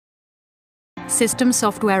System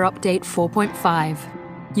Software Update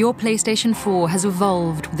 4.5. Your PlayStation 4 has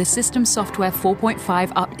evolved with the System Software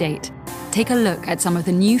 4.5 update. Take a look at some of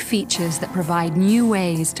the new features that provide new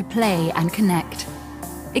ways to play and connect.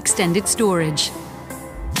 Extended storage.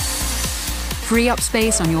 Free up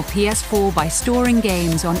space on your PS4 by storing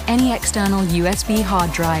games on any external USB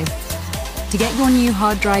hard drive. To get your new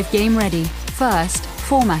hard drive game ready, first,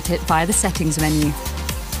 format it via the settings menu.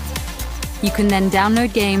 You can then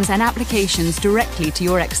download games and applications directly to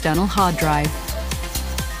your external hard drive.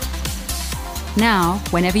 Now,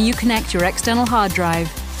 whenever you connect your external hard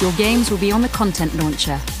drive, your games will be on the content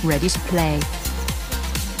launcher, ready to play.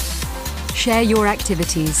 Share your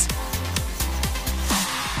activities.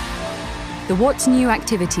 The What's New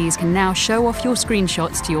activities can now show off your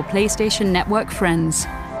screenshots to your PlayStation Network friends.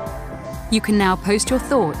 You can now post your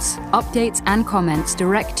thoughts, updates and comments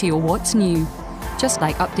direct to your What's New, just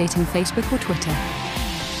like updating Facebook or Twitter.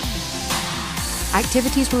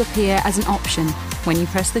 Activities will appear as an option when you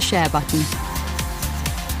press the Share button.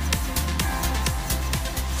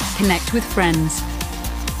 Connect with friends.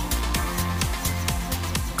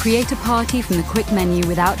 Create a party from the quick menu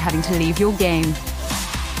without having to leave your game.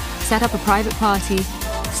 Set up a private party,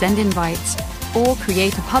 send invites, or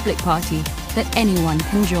create a public party that anyone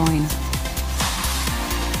can join.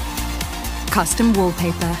 Custom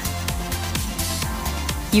wallpaper.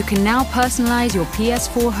 You can now personalize your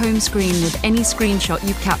PS4 home screen with any screenshot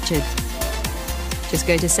you've captured. Just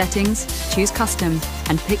go to Settings, choose Custom,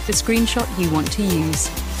 and pick the screenshot you want to use.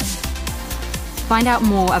 Find out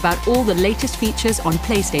more about all the latest features on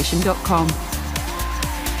PlayStation.com.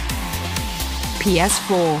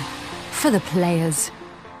 PS4, for the players.